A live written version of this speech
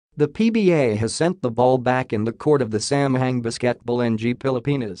The PBA has sent the ball back in the court of the Samahang Basketball ng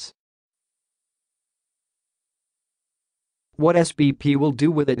Pilipinas. What SBP will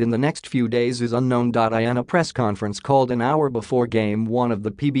do with it in the next few days is unknown. In a press conference called an hour before Game 1 of the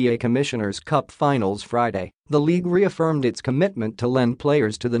PBA Commissioners' Cup Finals Friday, the league reaffirmed its commitment to lend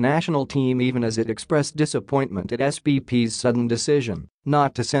players to the national team even as it expressed disappointment at SBP's sudden decision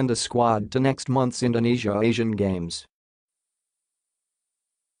not to send a squad to next month's Indonesia Asian Games.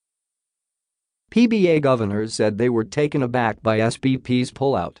 PBA governors said they were taken aback by SBP's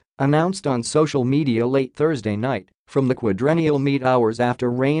pullout, announced on social media late Thursday night, from the quadrennial meet hours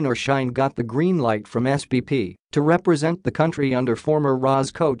after Rain or Shine got the green light from SBP to represent the country under former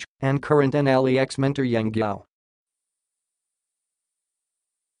RAS coach and current NLEX mentor Yang Giao.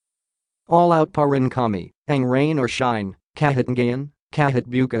 All out pa rin kami, ang rain or shine, kahit ngayon, kahit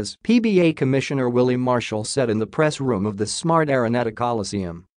bukas, PBA Commissioner Willie Marshall said in the press room of the smart Araneta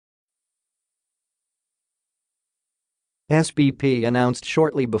Coliseum. SBP announced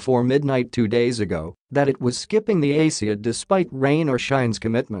shortly before midnight 2 days ago that it was skipping the ASIAD despite Rain or Shine's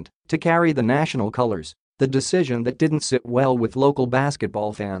commitment to carry the national colors, the decision that didn't sit well with local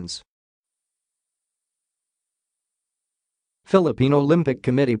basketball fans. Philippine Olympic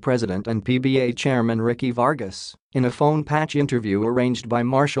Committee President and PBA Chairman Ricky Vargas, in a phone patch interview arranged by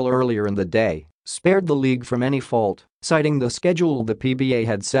Marshall earlier in the day, spared the league from any fault, citing the schedule the PBA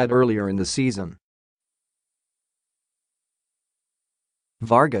had set earlier in the season.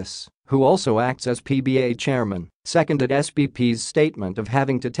 Vargas, who also acts as PBA chairman, seconded SBP's statement of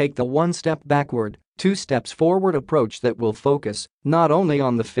having to take the one step backward, two steps forward approach that will focus not only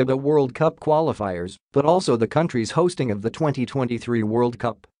on the FIBA World Cup qualifiers but also the country's hosting of the 2023 World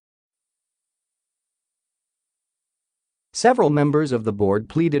Cup. Several members of the board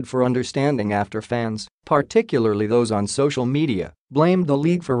pleaded for understanding after fans, particularly those on social media, blamed the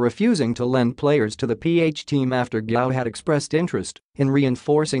league for refusing to lend players to the PH team after Giao had expressed interest in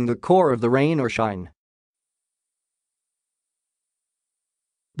reinforcing the core of the Rain or Shine.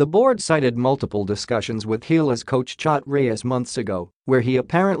 The board cited multiple discussions with Gilas coach Chot Reyes months ago, where he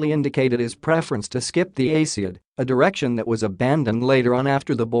apparently indicated his preference to skip the ASIAD, a direction that was abandoned later on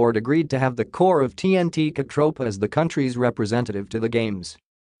after the board agreed to have the core of TNT Catropa as the country's representative to the games.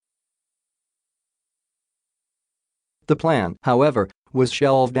 The plan, however, was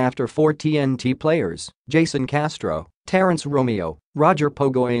shelved after 4 TNT players, Jason Castro, Terrence Romeo, Roger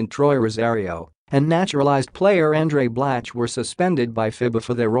Pogoy and Troy Rosario, and naturalized player Andre Blatch were suspended by FIBA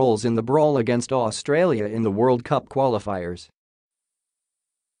for their roles in the brawl against Australia in the World Cup qualifiers.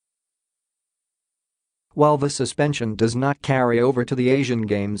 While the suspension does not carry over to the Asian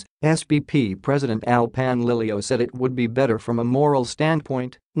Games, SBP President Al Panlilio said it would be better from a moral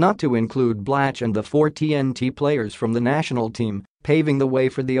standpoint not to include Blatch and the 4 TNT players from the national team, paving the way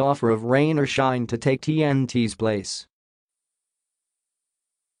for the offer of Rain or Shine to take TNT's place.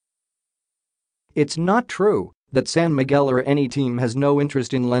 It's not true that San Miguel or any team has no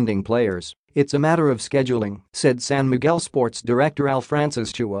interest in lending players, it's a matter of scheduling, said San Miguel Sports Director Al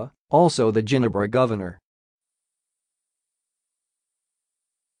Francis Chua, also the Ginebra governor.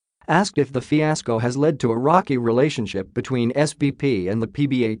 Asked if the fiasco has led to a rocky relationship between SBP and the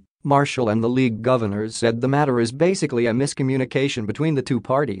PBA, Marshall and the league governors said the matter is basically a miscommunication between the two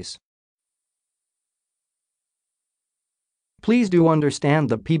parties. Please do understand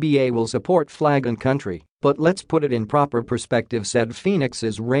the PBA will support flag and country, but let's put it in proper perspective, said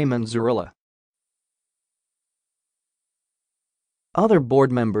Phoenix's Raymond Zurilla. Other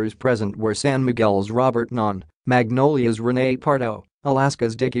board members present were San Miguel's Robert Non, Magnolia's Rene Pardo,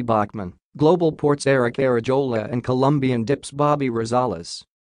 Alaska's Dickie Bachman, Global Port's Eric Arajola and Colombian Dip's Bobby Rosales.